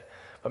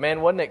But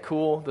man, wasn't it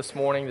cool this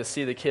morning to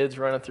see the kids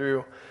running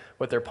through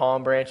with their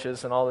palm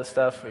branches and all this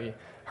stuff? We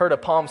heard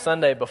of Palm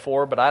Sunday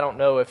before, but I don't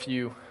know if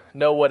you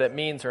know what it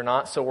means or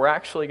not. So we're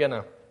actually going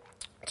to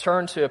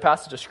turn to a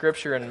passage of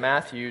Scripture in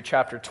Matthew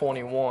chapter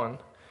 21.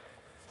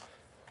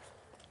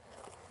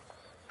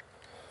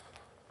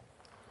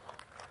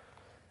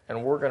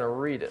 And we're going to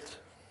read it.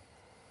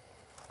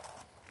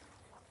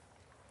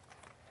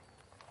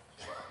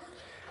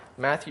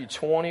 Matthew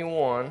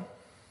 21,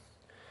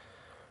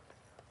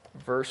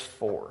 verse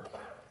 4.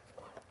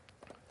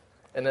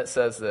 And it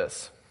says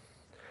this: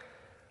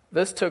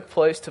 "This took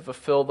place to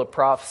fulfill the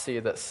prophecy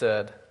that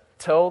said,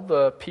 'Tell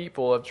the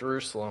people of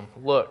Jerusalem,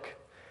 look,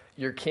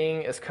 your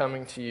king is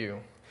coming to you.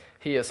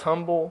 He is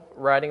humble,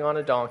 riding on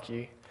a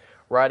donkey,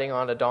 riding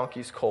on a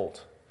donkey's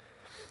colt.'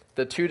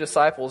 The 2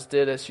 disciples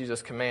did as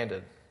Jesus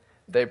commanded.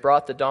 They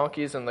brought the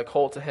donkeys and the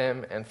colt to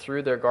him and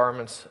threw their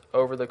garments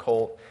over the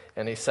colt,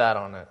 and he sat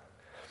on it.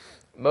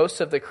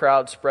 Most of the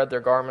crowd spread their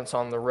garments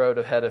on the road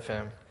ahead of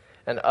him,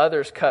 and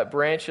others cut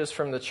branches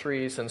from the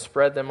trees and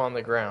spread them on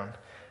the ground.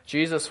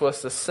 Jesus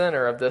was the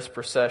center of this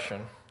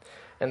procession,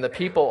 and the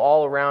people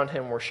all around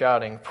him were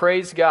shouting,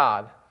 'Praise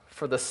God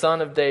for the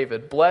Son of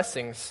David,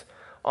 blessings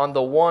on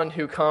the one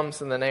who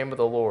comes in the name of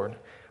the Lord.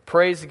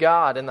 Praise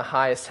God in the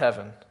highest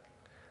heaven.'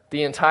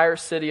 The entire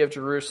city of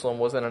Jerusalem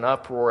was in an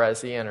uproar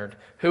as he entered.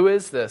 'Who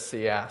is this?'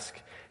 he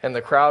asked. And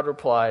the crowd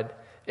replied,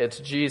 'It's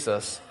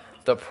Jesus,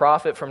 the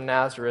prophet from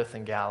Nazareth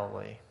in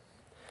Galilee.'"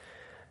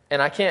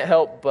 And I can't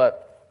help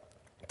but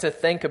to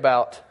think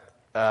about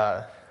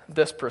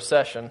this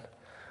procession,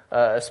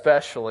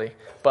 especially.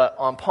 But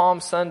on Palm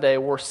Sunday,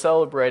 we're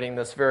celebrating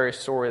this very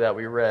story that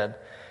we read.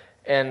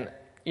 And,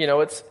 you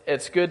know,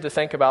 it's good to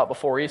think about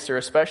before Easter,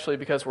 especially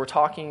because we're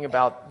talking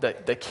about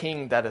the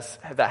king that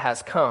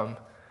has come,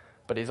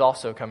 but he's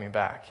also coming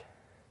back.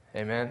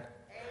 Amen?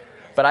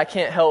 But I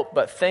can't help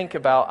but think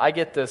about, I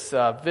get this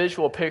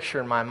visual picture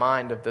in my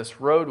mind of this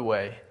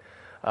roadway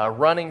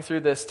running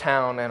through this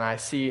town, and I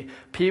see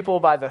people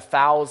by the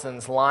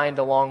thousands lined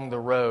along the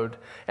road,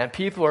 and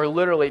people are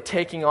literally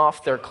taking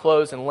off their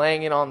clothes and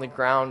laying it on the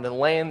ground and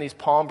laying these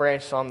palm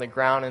branches on the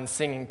ground and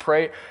singing,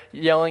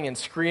 yelling and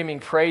screaming,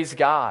 "Praise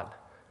God.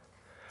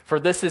 For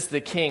this is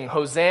the King.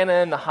 Hosanna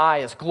in the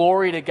highest.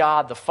 Glory to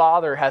God. The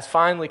Father has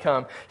finally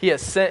come. He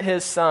has sent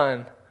His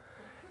Son.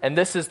 And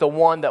this is the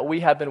one that we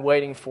have been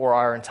waiting for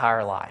our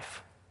entire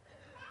life."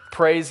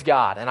 Praise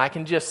God. And I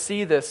can just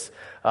see this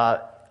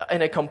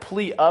in a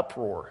complete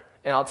uproar.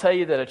 And I'll tell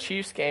you that a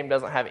Chiefs game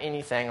doesn't have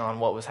anything on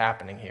what was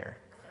happening here.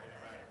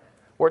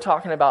 We're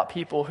talking about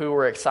people who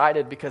were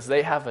excited because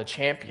they have a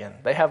champion.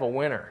 They have a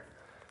winner.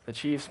 The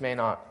Chiefs may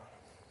not.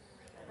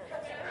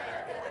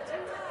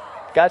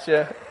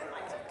 Gotcha.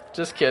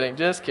 Just kidding.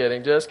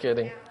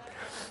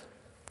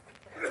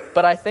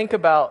 But I think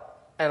about,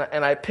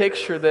 and I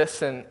picture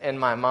this in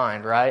my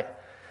mind, right?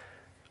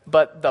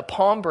 But the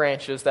palm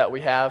branches that we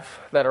have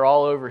that are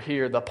all over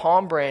here, the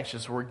palm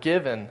branches were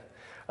given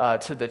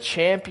to the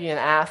champion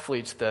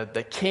athletes,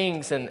 the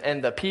kings,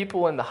 and the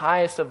people in the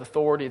highest of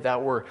authority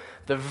that were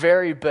the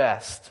very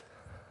best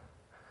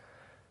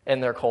in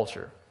their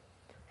culture.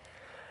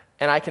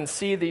 And I can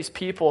see these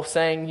people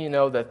saying, you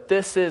know, that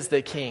this is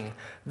the king.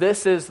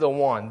 This is the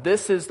one.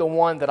 This is the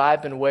one that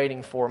I've been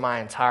waiting for my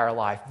entire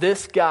life.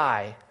 This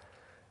guy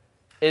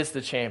is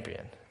the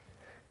champion.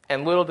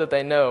 And little did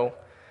they know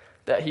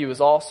that he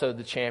was also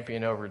the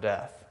champion over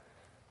death.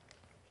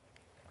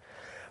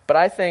 But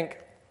I think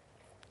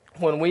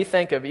when we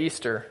think of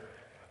Easter,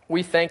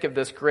 we think of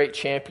this great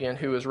champion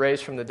who was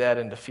raised from the dead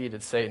and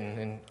defeated Satan.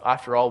 And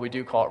after all, we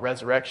do call it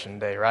Resurrection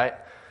Day, right?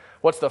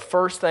 What's the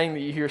first thing that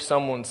you hear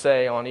someone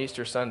say on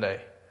Easter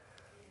Sunday?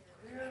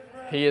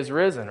 He is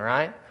risen,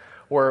 right?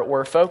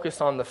 We're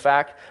focused on the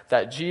fact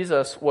that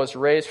Jesus was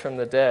raised from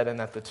the dead and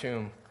that the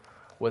tomb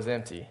was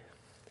empty.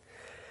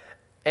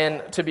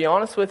 And to be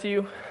honest with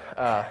you,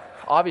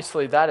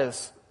 obviously that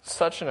is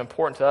such an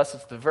important to us.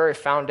 It's the very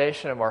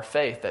foundation of our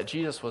faith, that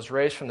Jesus was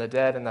raised from the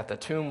dead and that the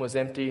tomb was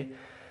empty.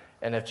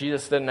 And if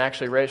Jesus didn't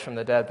actually raise from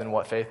the dead, then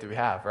what faith do we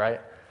have,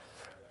 right?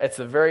 It's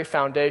the very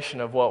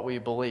foundation of what we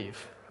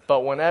believe.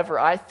 But whenever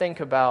I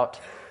think about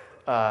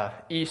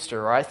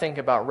Easter or I think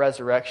about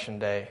Resurrection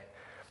Day,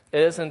 it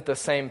isn't the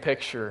same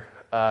picture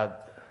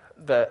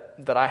that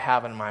I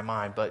have in my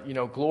mind. But, you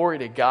know, glory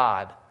to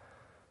God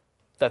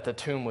that the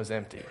tomb was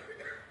empty,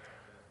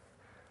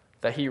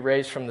 that He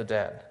raised from the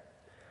dead.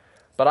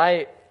 But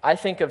I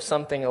think of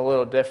something a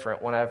little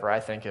different whenever I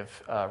think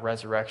of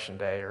Resurrection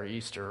Day or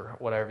Easter, or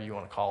whatever you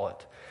want to call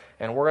it.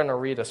 And we're going to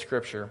read a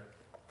scripture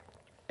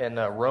in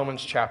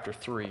Romans chapter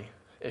 3,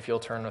 if you'll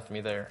turn with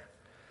me there.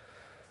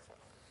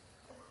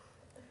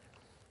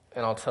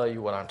 And I'll tell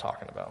you what I'm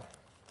talking about.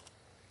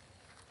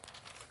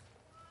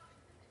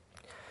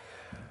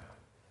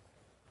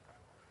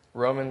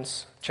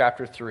 Romans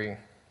chapter 3,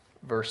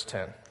 verse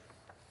 10.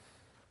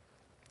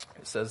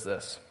 It says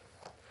this: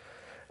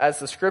 "As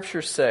the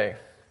scriptures say,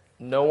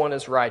 no one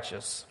is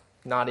righteous,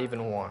 not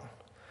even one.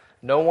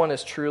 No one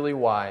is truly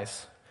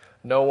wise.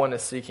 No one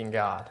is seeking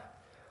God.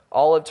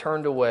 All have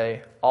turned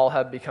away. All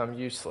have become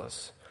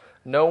useless.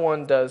 No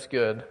one does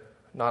good,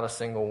 not a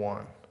single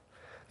one.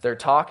 Their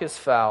talk is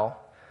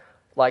foul,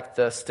 like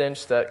the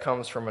stench that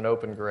comes from an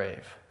open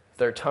grave.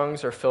 Their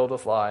tongues are filled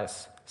with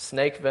lies.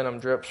 Snake venom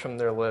drips from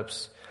their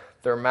lips.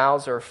 Their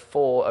mouths are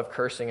full of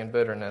cursing and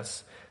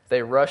bitterness.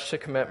 They rush to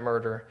commit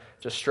murder.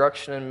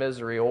 Destruction and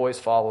misery always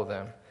follow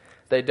them.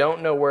 They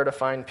don't know where to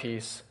find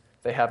peace.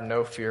 They have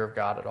no fear of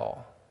God at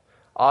all.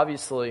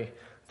 Obviously,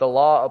 the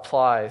law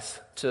applies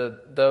to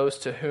those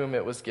to whom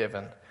it was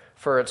given,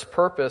 for its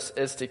purpose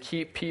is to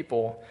keep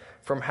people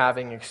from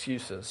having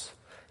excuses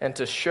and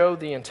to show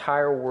the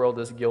entire world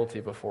is guilty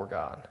before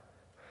God.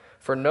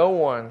 For no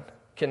one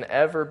can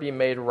ever be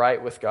made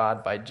right with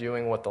God by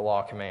doing what the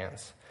law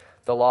commands.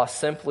 The law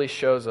simply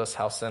shows us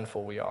how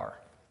sinful we are.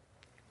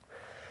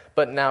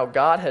 But now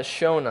God has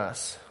shown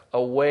us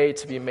a way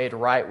to be made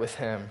right with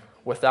him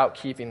without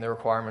keeping the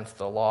requirements of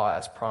the law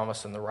as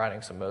promised in the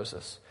writings of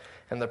Moses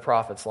and the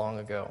prophets long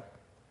ago.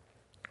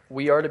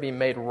 We are to be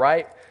made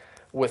right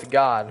with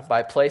God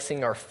by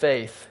placing our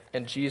faith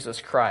in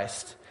Jesus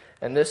Christ.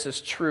 And this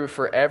is true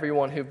for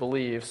everyone who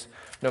believes,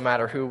 no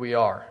matter who we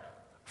are.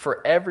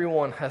 For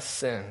everyone has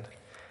sinned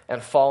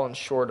and fallen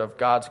short of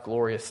God's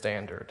glorious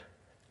standard.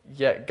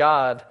 Yet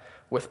God,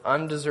 with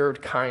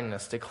undeserved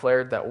kindness,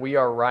 declared that we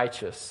are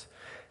righteous.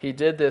 He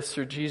did this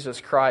through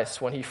Jesus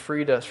Christ when he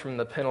freed us from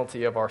the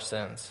penalty of our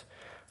sins.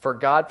 For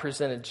God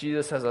presented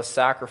Jesus as a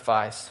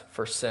sacrifice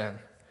for sin.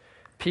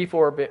 People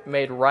are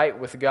made right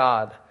with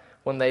God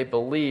when they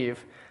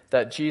believe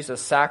that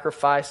Jesus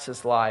sacrificed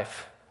his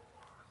life,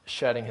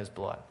 shedding his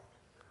blood.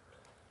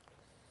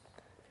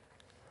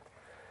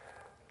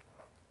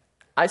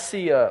 I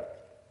see a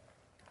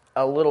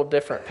little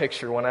different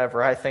picture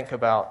whenever I think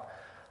about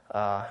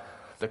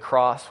the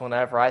cross,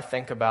 whenever I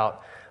think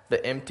about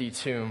the empty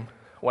tomb.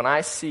 When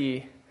I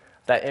see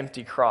that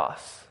empty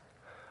cross,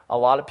 a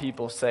lot of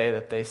people say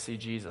that they see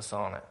Jesus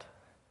on it.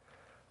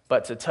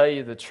 But to tell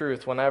you the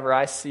truth, whenever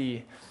I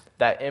see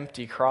that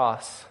empty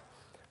cross,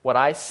 what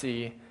I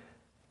see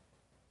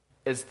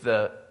is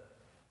the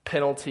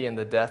penalty and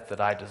the death that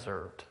I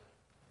deserved.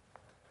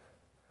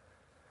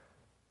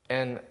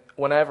 And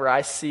whenever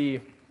I see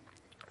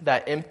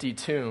that empty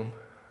tomb,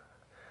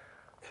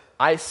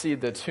 I see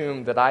the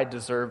tomb that I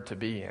deserve to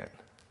be in.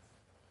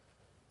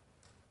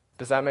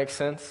 Does that make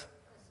sense?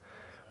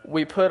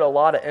 We put a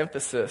lot of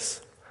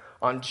emphasis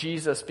on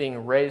Jesus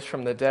being raised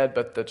from the dead,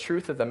 but the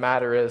truth of the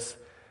matter is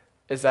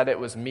that it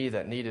was me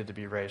that needed to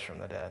be raised from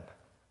the dead.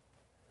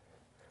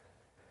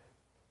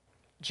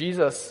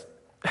 Jesus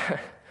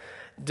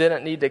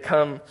didn't need to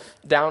come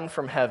down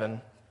from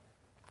heaven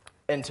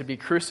and to be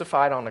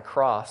crucified on a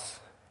cross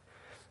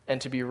and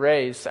to be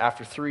raised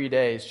after 3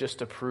 days just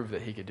to prove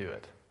that he could do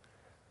it.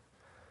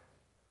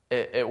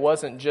 It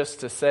wasn't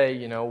just to say,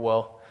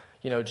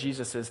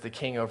 Jesus is the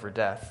king over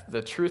death.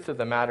 The truth of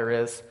the matter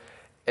is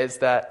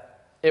that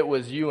it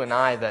was you and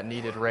I that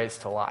needed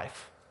raised to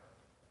life.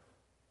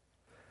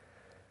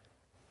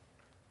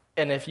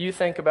 And if you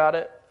think about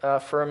it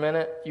for a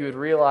minute, you would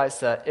realize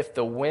that if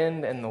the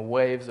wind and the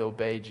waves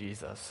obey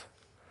Jesus,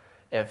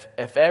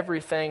 if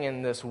everything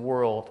in this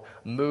world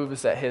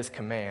moves at his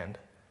command,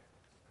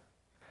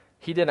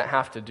 he didn't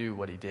have to do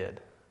what he did.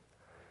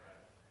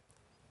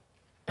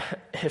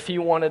 If he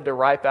wanted to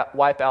wipe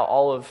out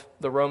all of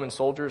the Roman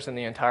soldiers in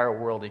the entire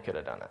world, he could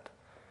have done it.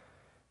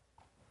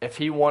 If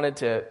he wanted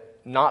to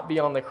not be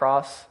on the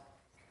cross,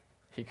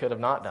 he could have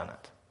not done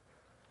it.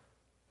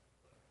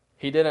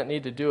 He didn't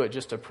need to do it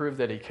just to prove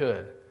that he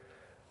could.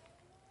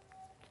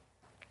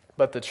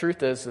 But the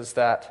truth is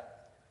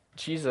that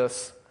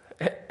Jesus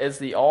is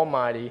the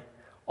almighty,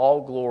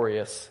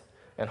 all-glorious,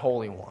 and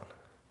holy one.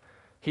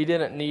 He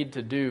didn't need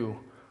to do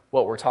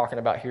what we're talking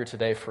about here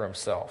today for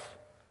himself.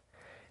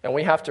 And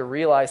we have to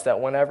realize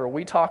that whenever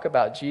we talk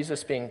about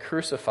Jesus being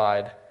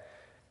crucified,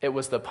 it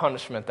was the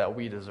punishment that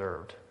we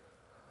deserved.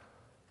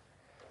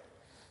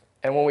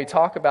 And when we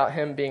talk about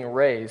him being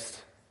raised,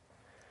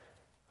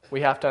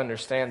 we have to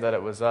understand that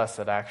it was us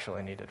that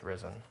actually needed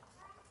risen.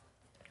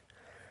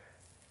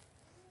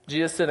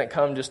 Jesus didn't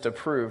come just to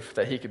prove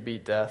that he could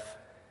beat death,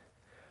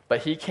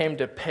 but he came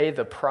to pay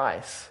the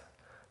price,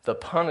 the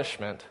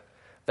punishment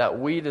that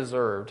we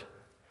deserved,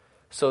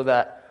 so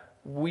that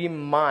we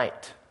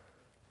might,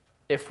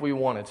 if we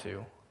wanted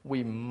to,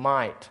 we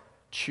might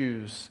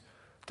choose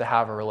to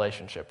have a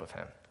relationship with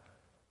him.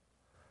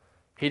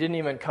 He didn't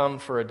even come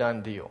for a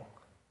done deal.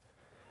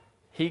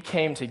 He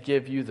came to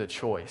give you the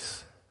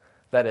choice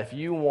that if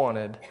you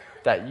wanted,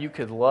 that you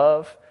could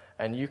love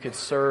and you could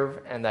serve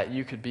and that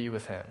you could be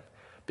with him.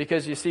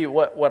 Because you see,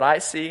 what I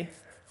see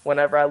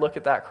whenever I look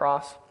at that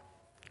cross,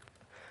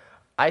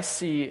 I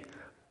see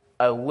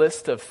a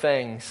list of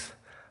things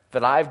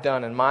that I've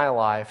done in my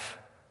life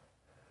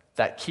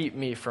that keep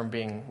me from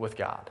being with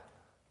God.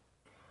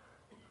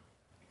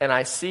 And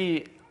I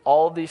see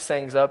all these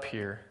things up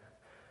here,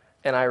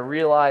 and I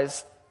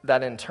realize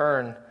that in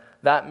turn,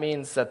 that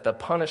means that the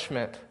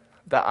punishment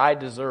that I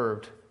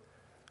deserved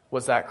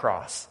was that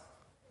cross.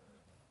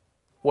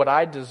 What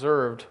I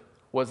deserved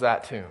was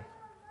that tomb.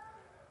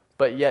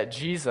 But yet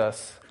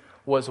Jesus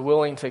was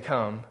willing to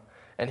come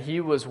and he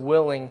was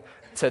willing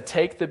to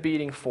take the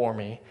beating for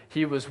me.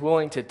 He was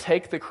willing to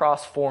take the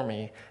cross for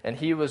me, and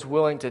he was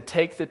willing to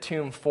take the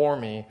tomb for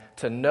me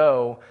to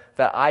know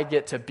that I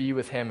get to be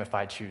with him if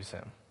I choose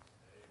him.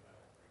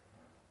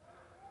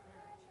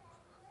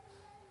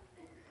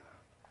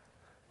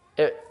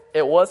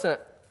 It wasn't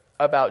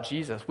about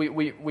Jesus.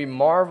 We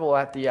marvel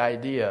at the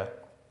idea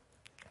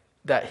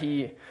that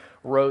he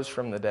rose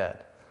from the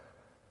dead.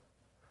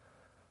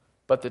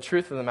 But the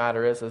truth of the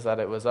matter is that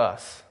it was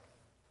us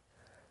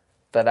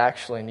that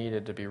actually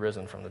needed to be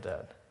risen from the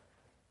dead.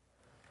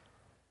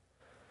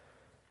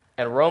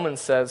 And Romans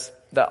says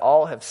that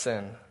all have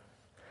sinned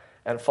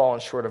and fallen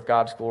short of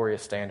God's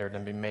glorious standard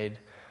and been made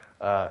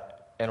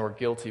and were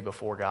guilty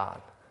before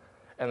God.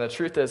 And the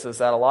truth is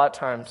that a lot of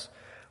times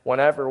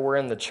whenever we're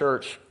in the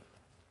church,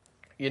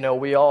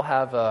 we all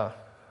have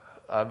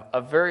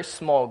a very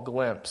small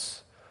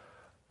glimpse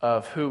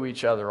of who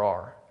each other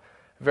are.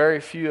 Very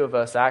few of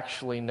us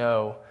actually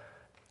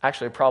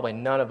probably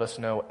none of us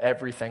know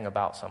everything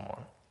about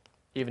someone,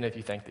 even if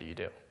you think that you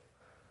do.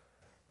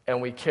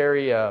 And we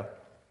carry a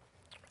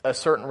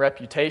certain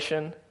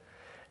reputation,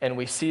 and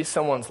we see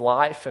someone's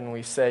life, and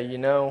we say,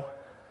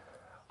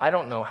 I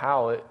don't know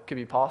how it could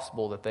be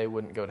possible that they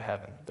wouldn't go to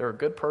heaven. They're a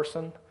good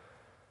person.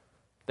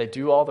 They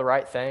do all the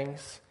right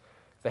things.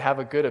 They have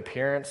a good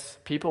appearance.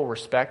 People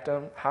respect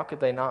them. How could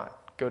they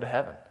not go to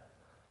heaven?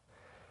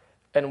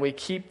 And we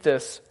keep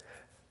this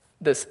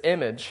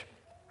image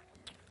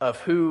of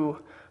who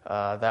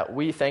that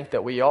we think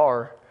that we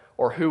are,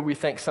 or who we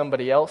think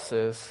somebody else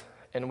is,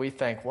 and we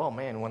think, well,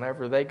 man,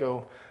 whenever they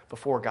go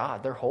before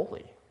God, they're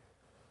holy.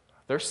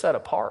 They're set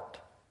apart.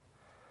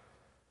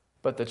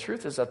 But the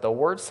truth is that the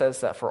Word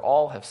says that for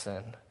all have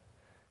sinned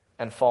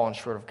and fallen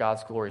short of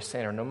God's glorious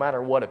standard, no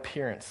matter what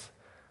appearance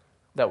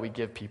that we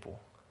give people.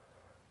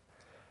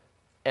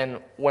 And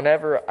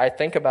whenever I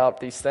think about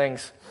these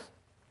things,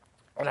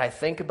 and I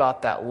think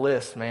about that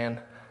list,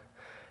 man,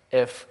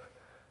 if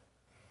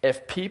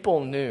people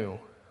knew,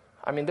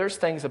 there's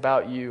things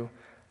about you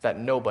that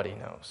nobody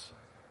knows.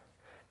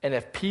 And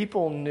if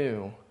people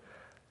knew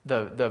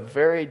the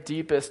very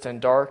deepest and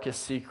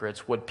darkest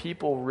secrets, would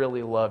people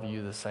really love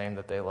you the same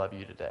that they love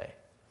you today?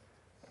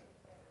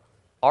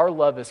 Our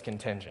love is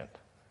contingent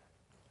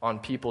on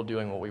people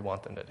doing what we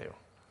want them to do.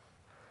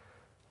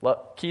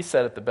 Keith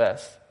said it the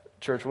best.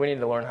 Church, we need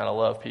to learn how to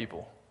love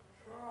people.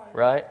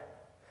 Right?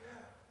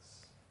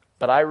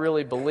 But I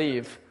really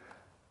believe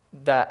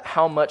that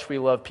how much we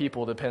love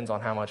people depends on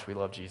how much we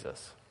love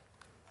Jesus.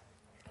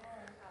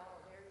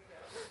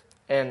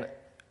 And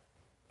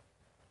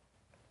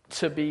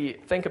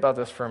think about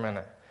this for a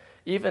minute.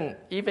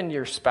 Even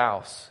your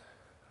spouse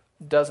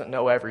doesn't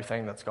know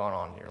everything that's gone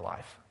on in your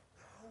life.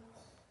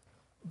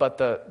 But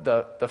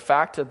the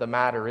fact of the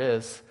matter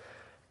is,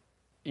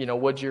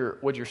 would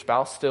your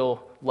spouse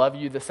still love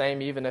you the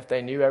same even if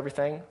they knew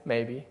everything?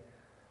 Maybe.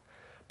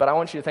 But I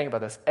want you to think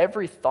about this.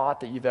 Every thought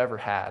that you've ever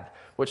had,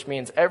 which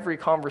means every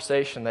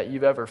conversation that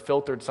you've ever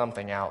filtered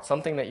something out,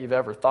 something that you've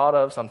ever thought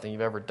of, something you've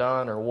ever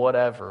done, or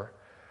whatever,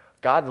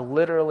 God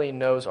literally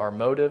knows our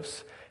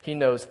motives. He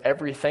knows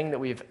everything that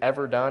we've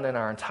ever done in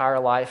our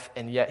entire life,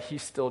 and yet he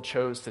still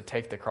chose to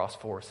take the cross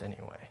for us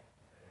anyway.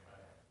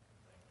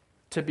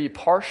 To be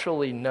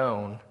partially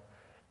known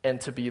and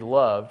to be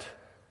loved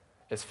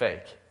is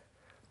fake.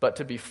 But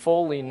to be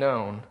fully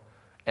known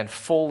and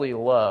fully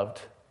loved,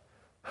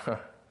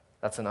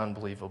 that's an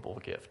unbelievable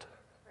gift.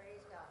 Praise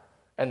God.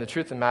 And the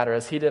truth of the matter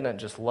is, he didn't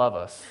just love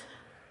us.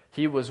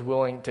 He was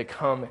willing to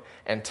come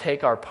and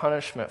take our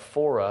punishment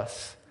for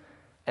us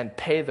and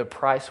pay the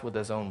price with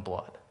his own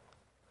blood.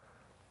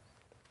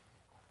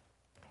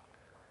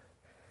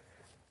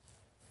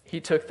 He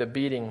took the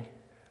beating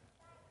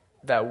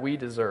that we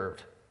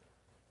deserved.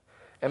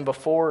 And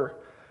before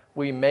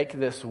we make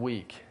this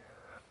week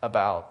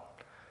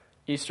about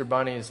Easter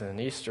bunnies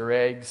and Easter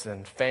eggs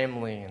and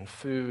family and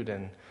food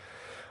and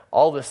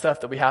all the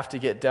stuff that we have to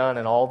get done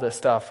and all this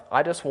stuff,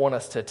 I just want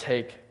us to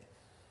take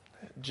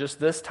just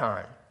this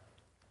time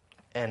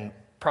and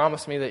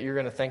promise me that you're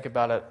going to think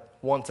about it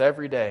once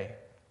every day.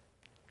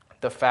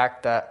 The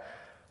fact that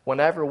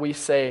whenever we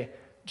say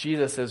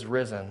Jesus is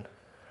risen,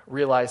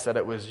 realize that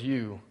it was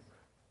you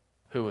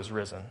who was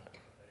risen.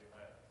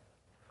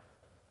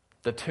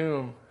 The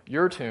tomb,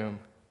 your tomb,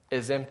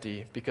 is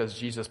empty because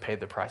Jesus paid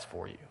the price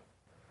for you.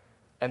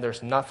 And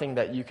there's nothing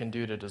that you can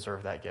do to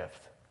deserve that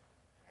gift.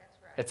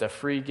 It's a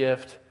free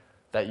gift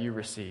that you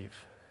receive.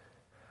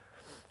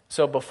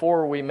 So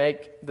before we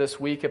make this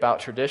week about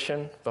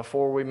tradition,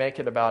 before we make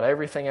it about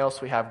everything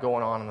else we have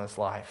going on in this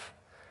life,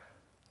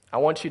 I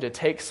want you to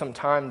take some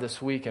time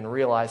this week and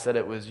realize that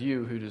it was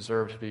you who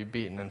deserved to be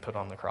beaten and put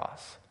on the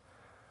cross.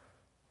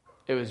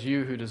 It was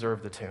you who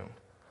deserved the tomb.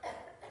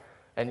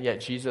 And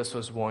yet Jesus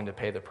was willing to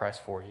pay the price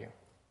for you.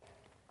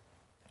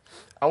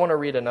 I want to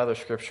read another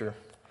scripture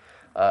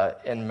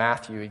in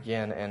Matthew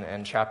again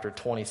in chapter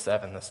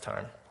 27 this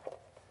time.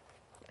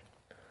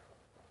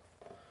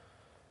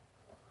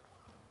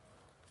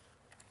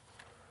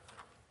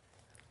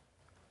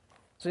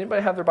 Does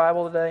anybody have their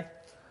Bible today?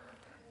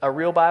 A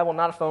real Bible,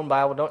 not a phone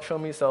Bible. Don't show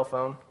me a cell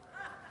phone.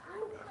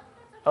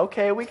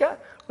 Okay, we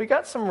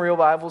got some real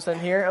Bibles in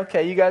here.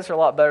 Okay, you guys are a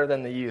lot better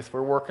than the youth.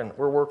 We're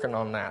working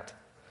on that.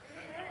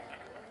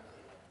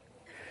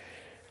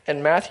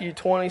 In Matthew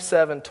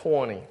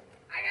 27:20. I got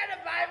a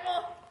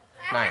Bible.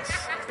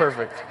 Nice.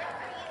 Perfect.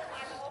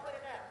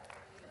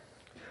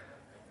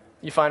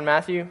 You find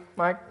Matthew,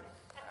 Mike?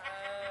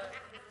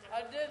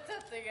 I did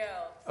something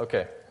else.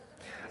 Okay.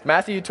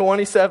 Matthew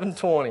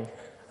 27:20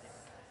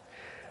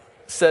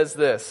 says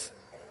this.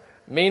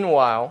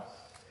 Meanwhile,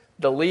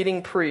 the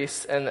leading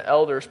priests and the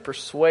elders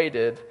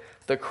persuaded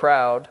the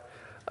crowd.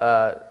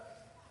 I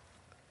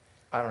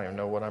don't even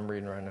know what I'm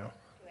reading right now.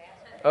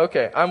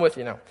 Okay, I'm with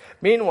you now.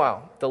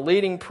 Meanwhile, the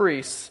leading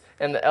priests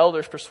and the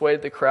elders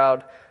persuaded the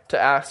crowd to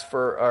ask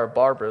for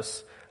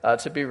Barabbas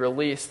to be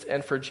released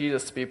and for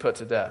Jesus to be put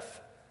to death.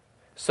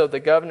 So the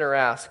governor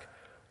asked,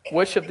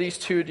 "Which of these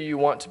two do you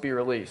want to be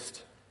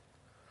released?"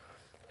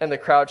 And the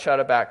crowd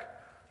shouted back,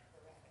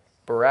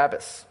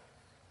 "Barabbas."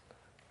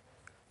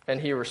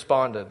 And he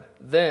responded,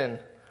 "Then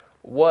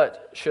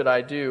what should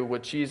I do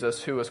with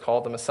Jesus who is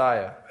called the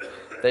Messiah?"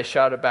 They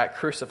shouted back,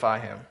 "Crucify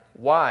him."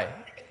 "Why?"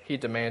 he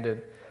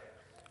demanded.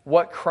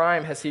 "What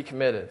crime has he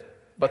committed?"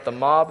 But the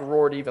mob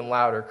roared even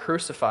louder,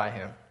 "Crucify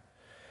him."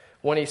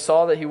 When he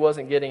saw that he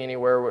wasn't getting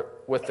anywhere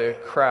with the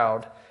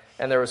crowd,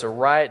 and there was a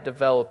riot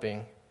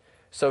developing,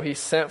 so he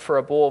sent for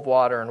a bowl of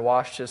water and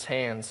washed his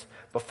hands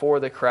before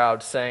the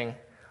crowd, saying,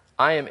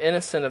 "I am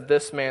innocent of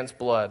this man's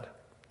blood.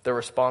 The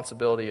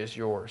responsibility is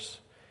yours."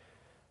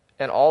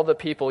 And all the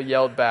people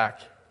yelled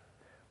back,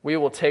 "We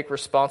will take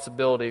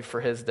responsibility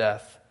for his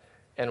death,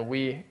 and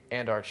we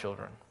and our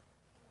children."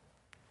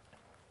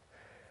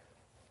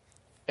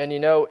 And you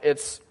know,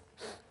 it's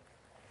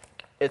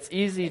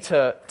easy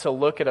to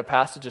look at a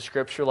passage of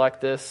Scripture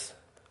like this.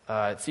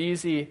 It's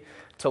easy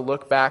to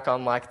look back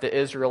on like the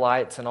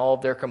Israelites and all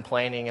of their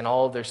complaining and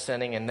all of their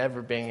sinning and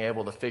never being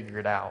able to figure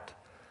it out.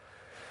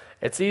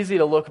 It's easy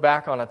to look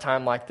back on a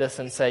time like this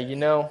and say, you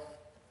know,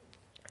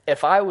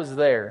 if I was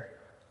there,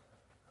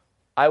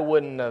 I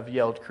wouldn't have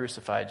yelled,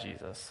 "Crucify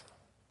Jesus."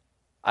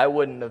 I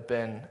wouldn't have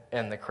been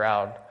in the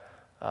crowd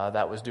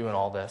that was doing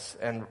all this.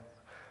 And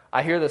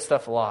I hear this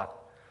stuff a lot.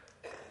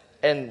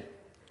 And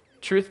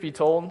truth be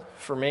told,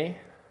 for me,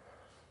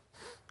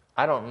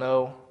 I don't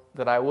know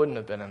that I wouldn't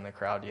have been in the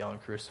crowd yelling,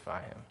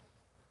 "Crucify him."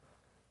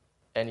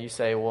 And you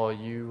say, "Well,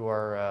 you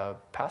are a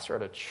pastor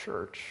at a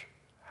church.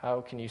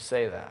 How can you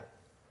say that?"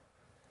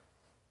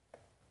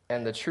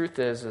 And the truth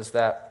is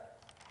that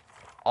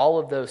all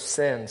of those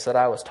sins that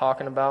I was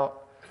talking about,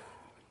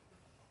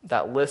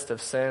 that list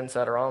of sins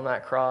that are on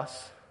that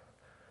cross,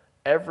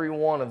 every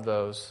one of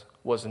those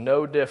was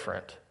no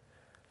different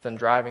than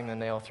driving the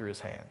nail through his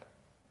hand.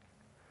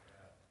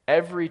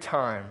 Every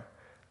time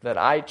that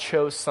I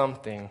chose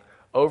something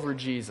over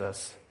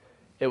Jesus,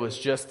 it was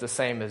just the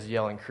same as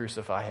yelling,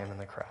 "Crucify him," in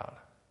the crowd.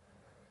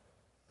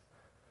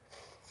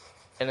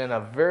 And in a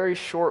very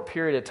short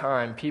period of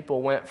time,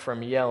 people went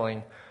from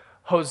yelling,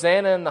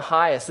 "Hosanna in the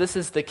highest, this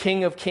is the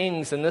King of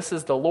Kings, and this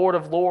is the Lord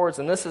of Lords,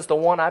 and this is the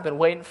one I've been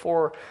waiting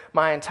for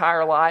my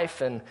entire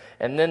life," and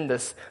then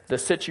the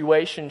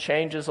situation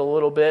changes a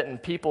little bit,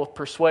 and people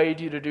persuade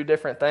you to do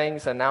different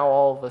things, and now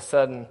all of a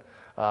sudden,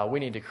 we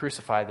need to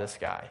crucify this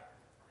guy.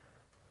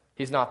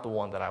 He's not the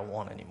one that I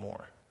want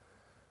anymore.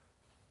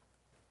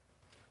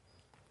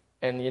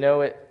 And you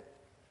know,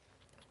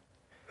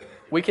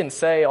 we can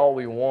say all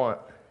we want,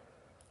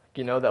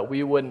 you know, that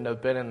we wouldn't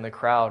have been in the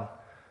crowd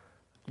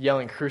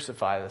yelling,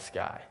 "Crucify this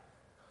guy."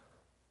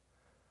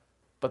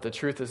 But the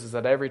truth is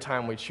that every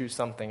time we choose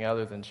something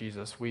other than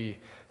Jesus, we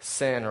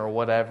sin or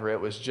whatever, it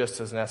was just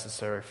as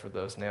necessary for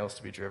those nails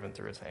to be driven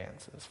through his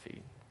hands and his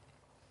feet.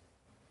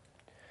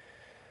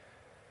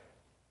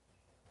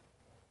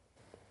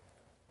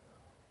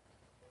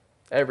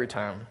 Every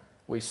time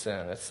we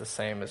sin, it's the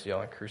same as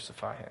yelling,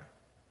 "Crucify him."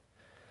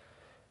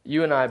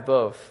 You and I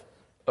both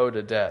owed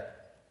a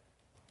debt.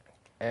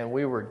 And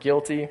we were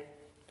guilty.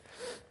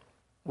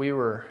 We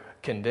were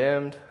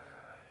condemned.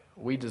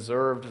 We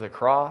deserved the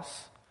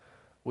cross.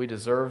 We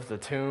deserved the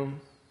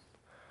tomb.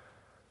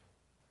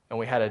 And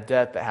we had a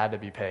debt that had to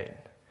be paid.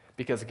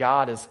 Because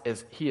God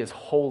He is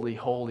holy,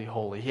 holy,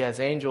 holy. He has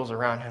angels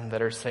around him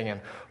that are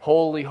singing,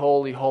 "Holy,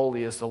 holy,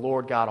 holy is the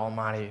Lord God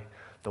Almighty,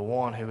 the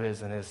one who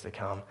is and is to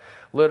come."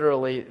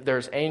 Literally,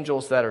 there's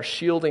angels that are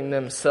shielding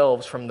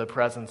themselves from the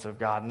presence of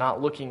God,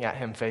 not looking at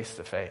him face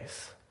to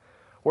face.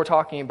 We're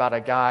talking about a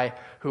guy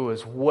who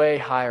is way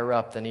higher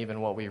up than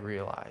even what we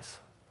realize.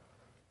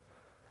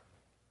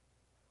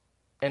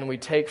 And we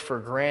take for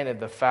granted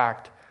the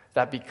fact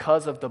that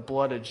because of the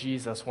blood of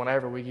Jesus,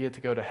 whenever we get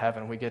to go to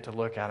heaven, we get to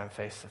look at him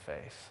face to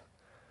face.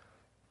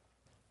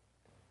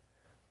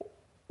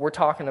 We're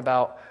talking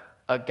about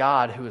a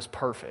God who is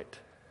perfect.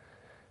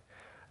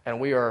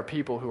 And we are a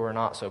people who are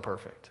not so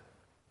perfect.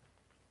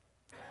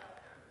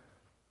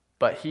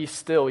 But he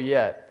still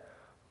yet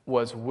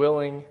was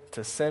willing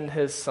to send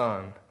his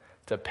son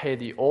to pay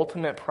the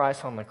ultimate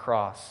price on the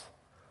cross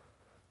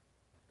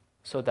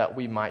so that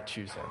we might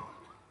choose him.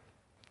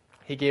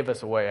 He gave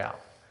us a way out.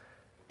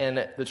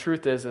 And the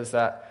truth is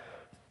that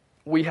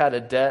we had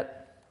a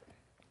debt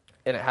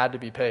and it had to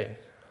be paid.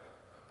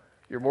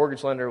 Your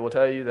mortgage lender will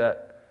tell you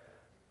that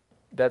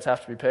debts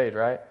have to be paid,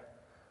 right?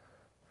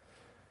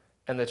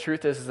 And the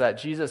truth is that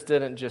Jesus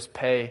didn't just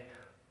pay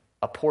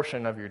a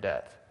portion of your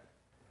debt.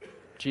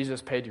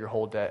 Jesus paid your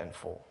whole debt in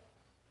full.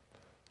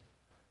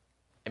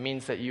 It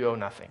means that you owe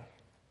nothing.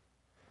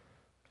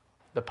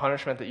 The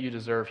punishment that you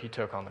deserve, he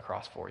took on the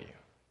cross for you.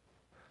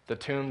 The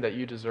tomb that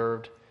you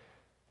deserved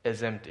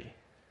is empty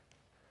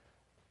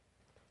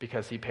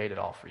because he paid it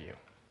all for you.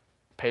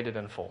 Paid it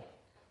in full.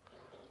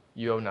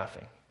 You owe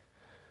nothing.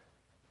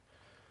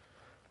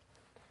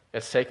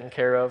 It's taken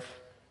care of,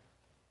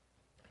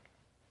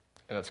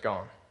 and it's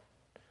gone.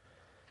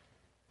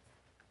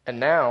 And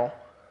now,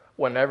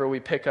 whenever we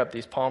pick up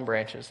these palm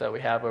branches that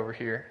we have over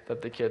here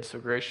that the kids so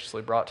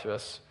graciously brought to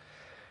us,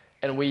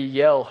 and we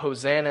yell,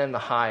 Hosanna in the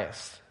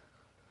highest,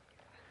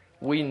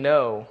 we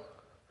know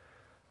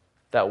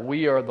that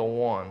we are the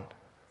one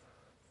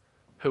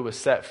who was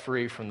set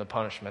free from the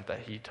punishment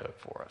that he took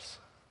for us.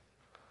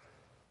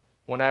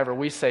 Whenever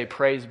we say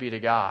praise be to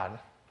God,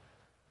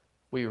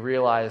 we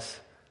realize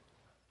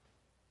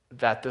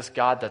that this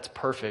God that's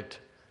perfect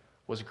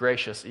was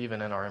gracious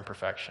even in our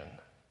imperfection.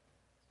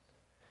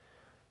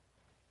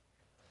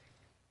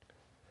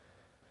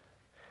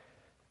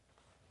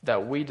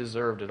 That we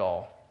deserved it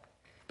all,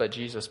 but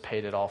Jesus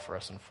paid it all for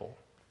us in full.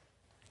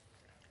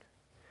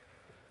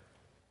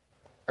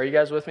 Are you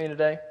guys with me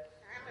today?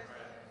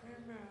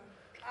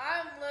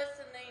 I'm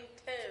listening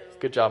too.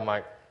 Good job,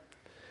 Mike.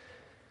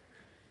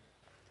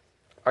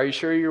 Are you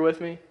sure you're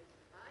with me?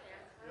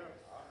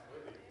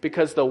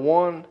 Because the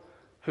one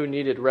who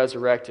needed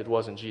resurrected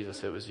wasn't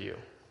Jesus, it was you.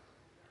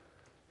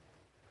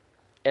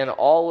 And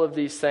all of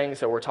these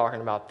things that we're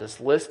talking about, this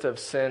list of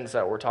sins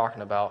that we're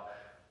talking about,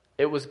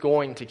 it was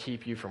going to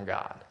keep you from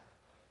God.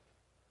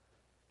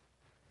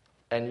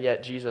 And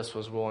yet Jesus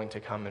was willing to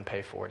come and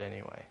pay for it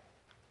anyway.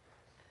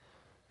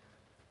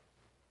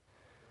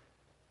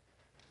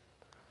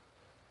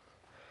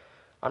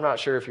 I'm not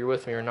sure if you're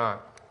with me or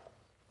not,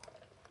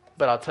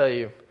 but I'll tell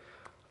you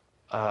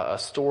a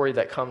story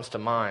that comes to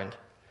mind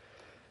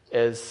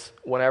is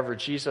whenever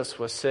Jesus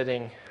was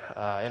sitting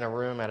in a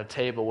room at a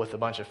table with a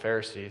bunch of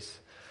Pharisees,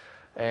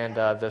 and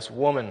this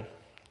woman,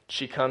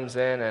 she comes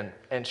in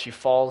and she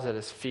falls at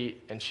his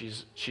feet, and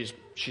she's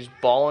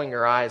bawling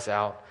her eyes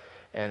out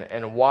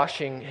and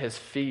washing his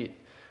feet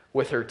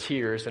with her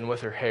tears and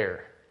with her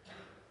hair.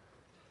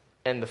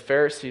 And the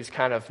Pharisees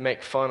kind of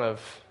make fun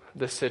of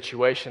the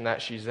situation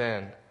that she's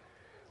in.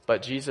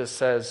 But Jesus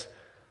says,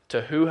 to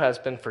who has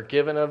been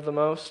forgiven of the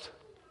most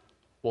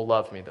will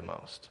love me the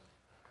most.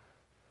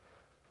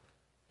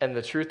 And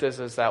the truth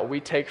is that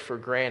we take for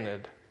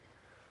granted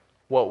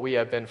what we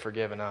have been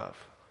forgiven of.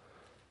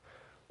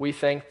 We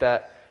think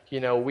that,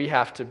 we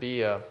have to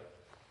be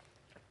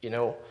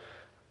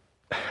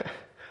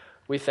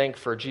we think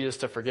for Jesus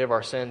to forgive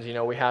our sins,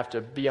 we have to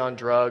be on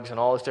drugs and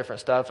all this different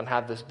stuff and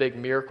have this big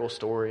miracle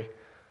story.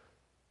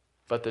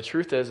 But the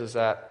truth is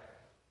that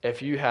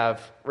if you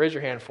have, raise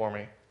your hand for me.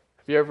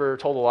 Have you ever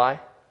told a lie?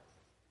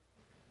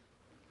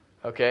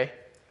 Okay.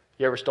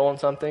 You ever stolen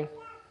something?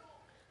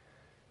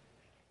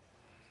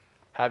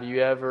 Have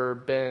you ever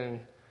been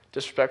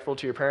disrespectful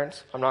to your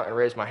parents? I'm not going to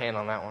raise my hand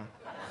on that one.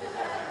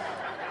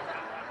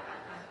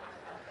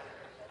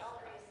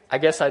 I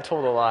guess I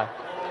told a lie.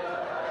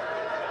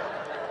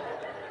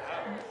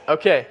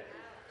 Okay.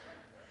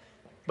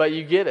 But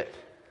you get it.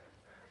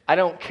 I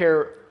don't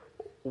care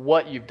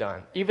what you've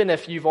done. Even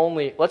if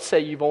let's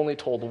say you've only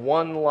told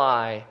one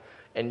lie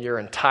in your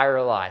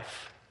entire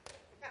life,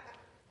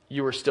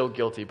 you are still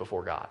guilty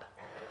before God.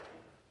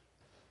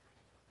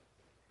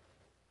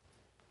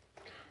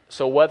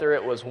 So whether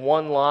it was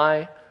one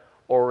lie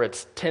or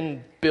it's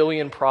 10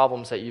 billion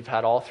problems that you've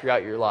had all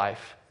throughout your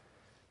life,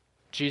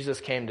 Jesus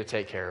came to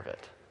take care of it.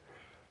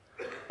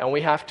 And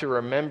we have to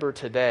remember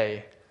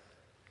today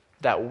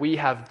that we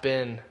have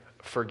been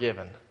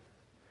forgiven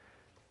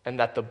and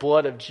that the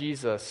blood of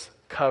Jesus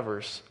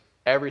covers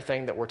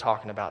everything that we're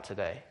talking about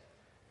today.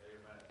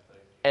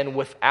 And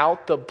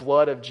without the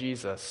blood of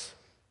Jesus,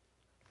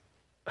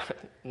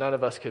 none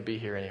of us could be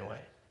here anyway.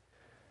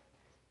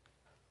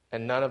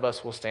 And none of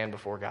us will stand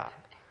before God.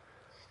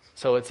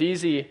 So it's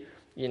easy,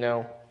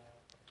 to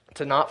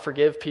not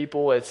forgive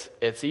people.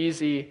 It's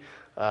easy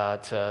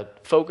to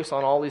focus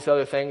on all these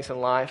other things in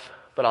life.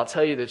 But I'll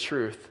tell you the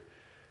truth.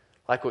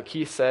 Like what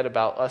Keith said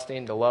about us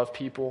needing to love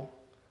people,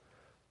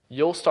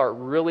 you'll start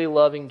really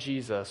loving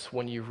Jesus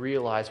when you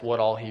realize what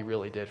all he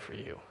really did for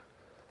you.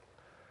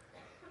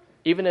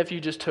 Even if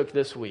you just took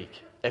this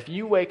week, if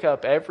you wake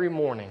up every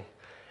morning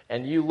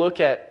and you look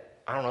at,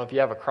 I don't know if you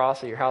have a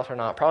cross at your house or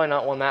not, probably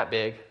not one that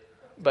big,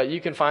 but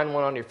you can find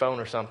one on your phone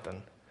or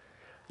something.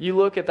 You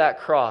look at that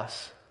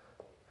cross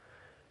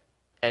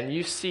and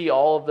you see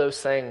all of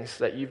those things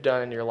that you've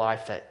done in your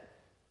life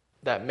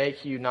that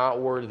make you not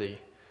worthy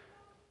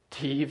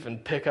to even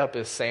pick up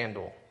his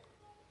sandal.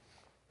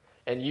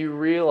 And you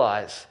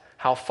realize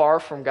how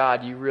far from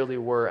God you really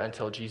were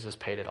until Jesus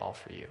paid it all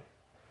for you.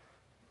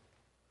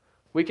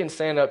 We can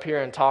stand up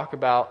here and talk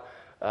about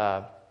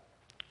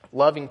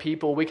loving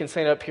people. We can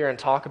stand up here and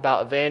talk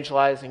about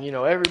evangelizing.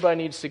 Everybody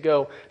needs to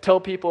go tell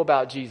people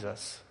about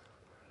Jesus.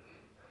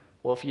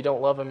 Well, if you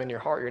don't love them in your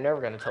heart, you're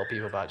never going to tell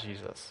people about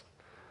Jesus.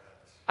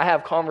 I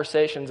have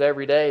conversations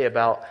every day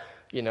about,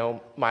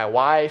 my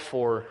wife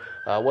or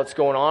what's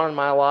going on in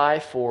my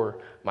life or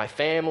my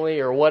family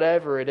or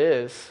whatever it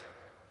is.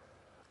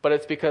 But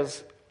it's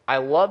because I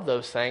love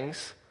those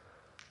things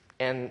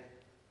and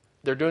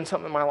they're doing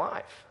something in my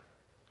life.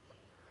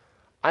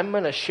 I'm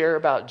going to share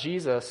about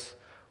Jesus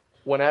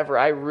whenever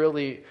I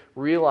really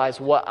realize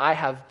what I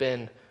have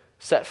been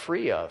set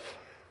free of.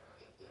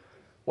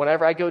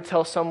 Whenever I go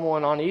tell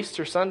someone on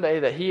Easter Sunday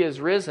that he is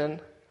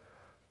risen,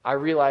 I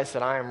realize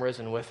that I am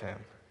risen with him.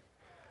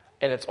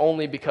 And it's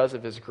only because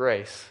of his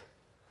grace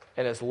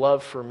and his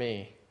love for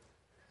me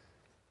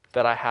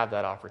that I have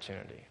that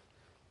opportunity.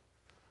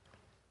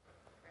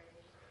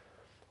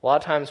 A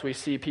lot of times we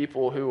see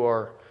people who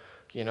are,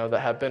 that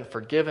have been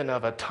forgiven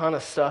of a ton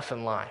of stuff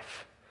in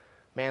life.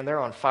 Man,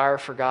 they're on fire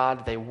for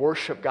God. They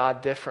worship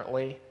God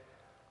differently.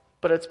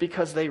 But it's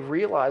because they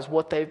realize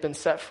what they've been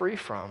set free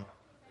from.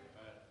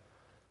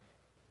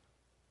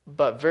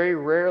 But very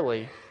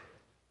rarely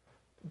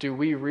do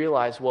we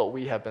realize what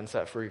we have been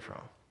set free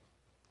from.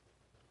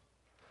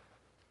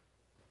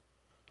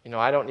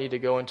 I don't need to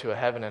go into a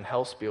heaven and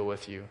hell spiel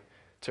with you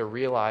to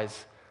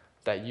realize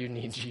that you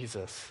need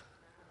Jesus.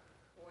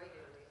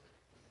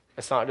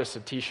 It's not just a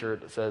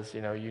t-shirt that says,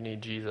 you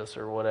need Jesus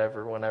or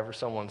whatever whenever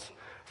someone's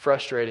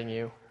frustrating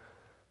you.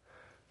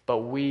 But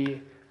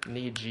we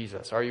need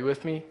Jesus. Are you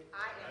with me? I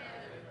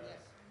am.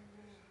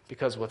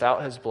 Because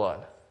without his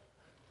blood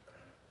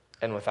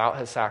and without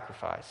his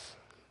sacrifice,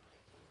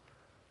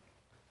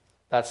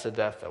 that's the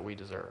death that we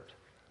deserved.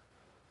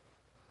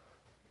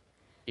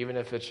 Even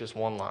if it's just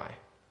one lie.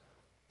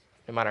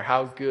 No matter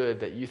how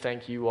good that you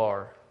think you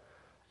are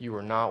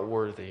not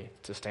worthy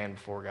to stand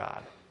before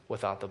God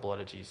without the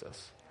blood of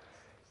Jesus.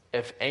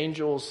 If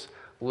angels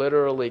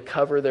literally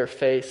cover their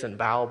face and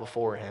bow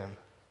before him,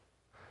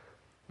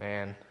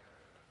 man,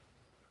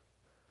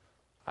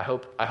 I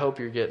hope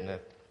you're getting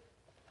it.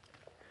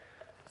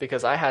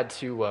 Because I had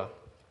to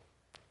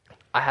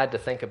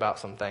think about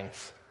some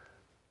things,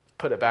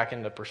 put it back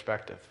into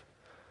perspective.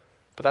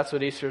 But that's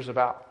what Easter is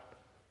about.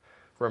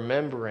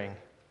 Remembering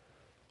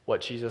what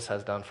Jesus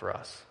has done for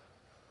us.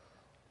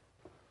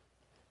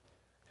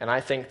 And I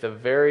think the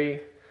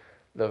very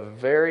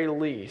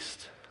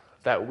least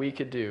that we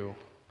could do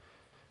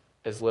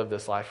is live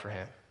this life for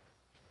him.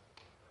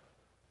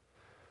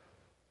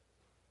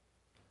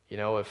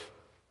 If,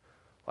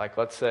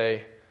 let's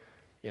say,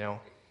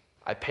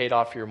 I paid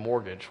off your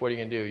mortgage, what are you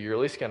going to do? You're at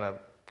least going to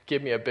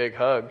give me a big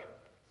hug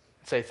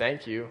and say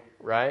thank you,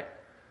 right?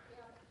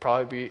 Yeah.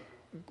 Probably be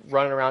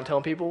running around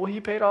telling people, well,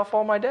 he paid off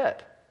all my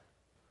debt.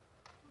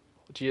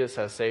 Jesus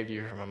has saved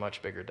you from a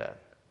much bigger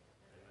debt.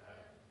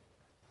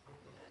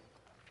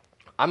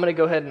 I'm going to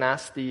go ahead and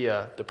ask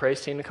the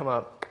praise team to come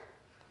up.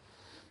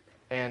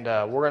 And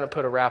we're going to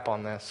put a wrap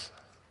on this.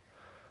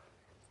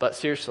 But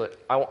seriously,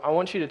 I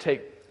want you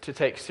to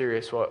take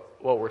serious what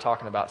we're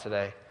talking about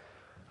today.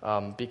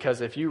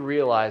 Because if you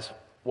realize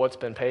what's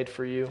been paid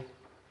for you,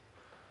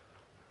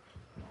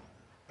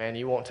 man,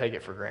 you won't take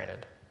it for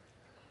granted.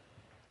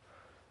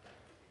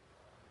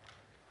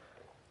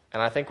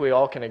 And I think we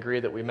all can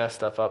agree that we mess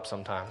stuff up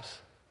sometimes.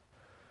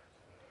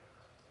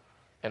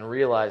 And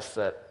realize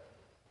that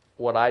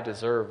what I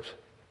deserved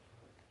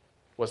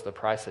was the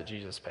price that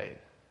Jesus paid.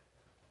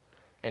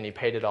 And he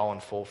paid it all in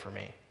full for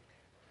me.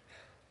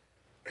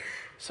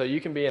 So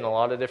you can be in a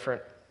lot of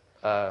different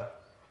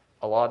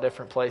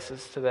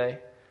places today.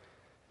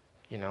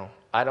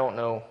 I don't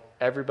know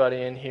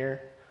everybody in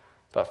here,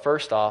 but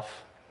first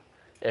off,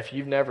 if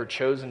you've never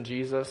chosen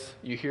Jesus,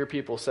 you hear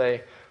people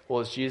say, well,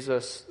 is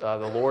Jesus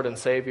the Lord and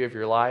Savior of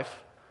your life?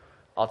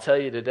 I'll tell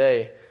you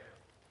today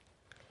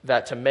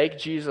that to make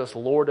Jesus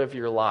Lord of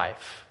your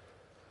life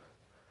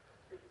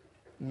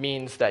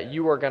means that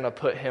you are going to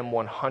put him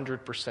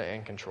 100%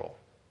 in control.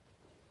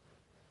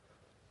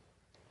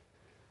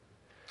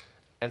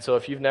 And so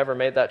if you've never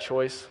made that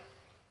choice,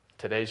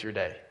 today's your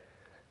day.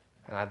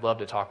 And I'd love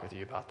to talk with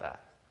you about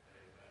that.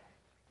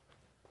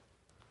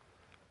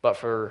 But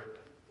for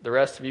the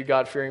rest of you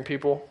God-fearing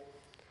people,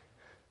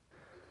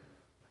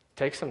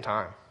 take some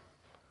time.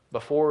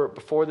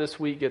 Before this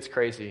week gets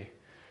crazy,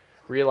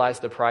 realize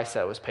the price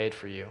that was paid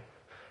for you.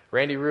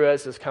 Randy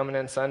Ruiz is coming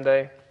in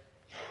Sunday.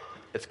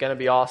 It's going to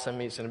be awesome.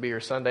 He's going to be here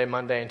Sunday,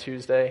 Monday, and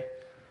Tuesday.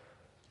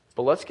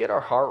 But let's get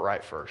our heart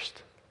right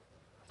first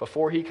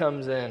before he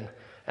comes in,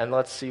 and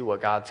let's see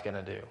what God's going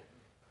to do.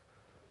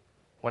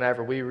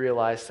 Whenever we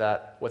realize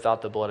that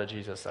without the blood of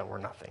Jesus that we're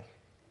nothing.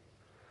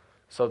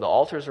 So the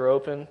altars are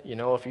open.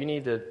 If you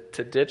need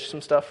to ditch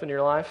some stuff in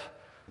your life,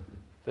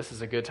 this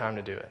is a good time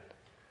to do it.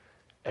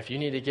 If you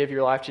need to give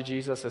your life to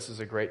Jesus, this is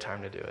a great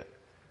time to do it.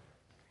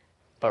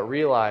 But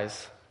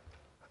realize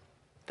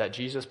that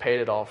Jesus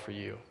paid it all for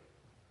you.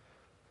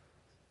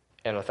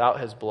 And without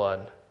his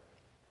blood,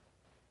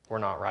 we're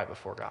not right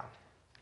before God.